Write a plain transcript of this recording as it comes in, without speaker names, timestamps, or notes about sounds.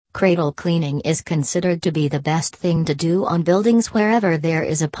Cradle cleaning is considered to be the best thing to do on buildings wherever there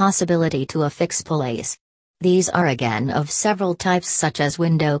is a possibility to affix pulleys. These are again of several types such as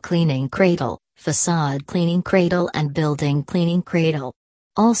window cleaning cradle, facade cleaning cradle and building cleaning cradle.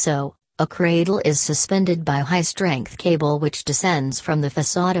 Also, a cradle is suspended by high-strength cable which descends from the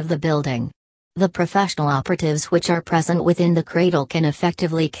facade of the building. The professional operatives which are present within the cradle can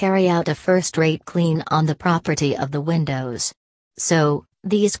effectively carry out a first-rate clean on the property of the windows. So,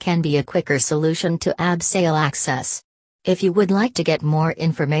 these can be a quicker solution to abseil access. If you would like to get more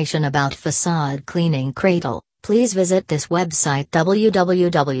information about facade cleaning cradle, please visit this website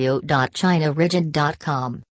www.chinarigid.com.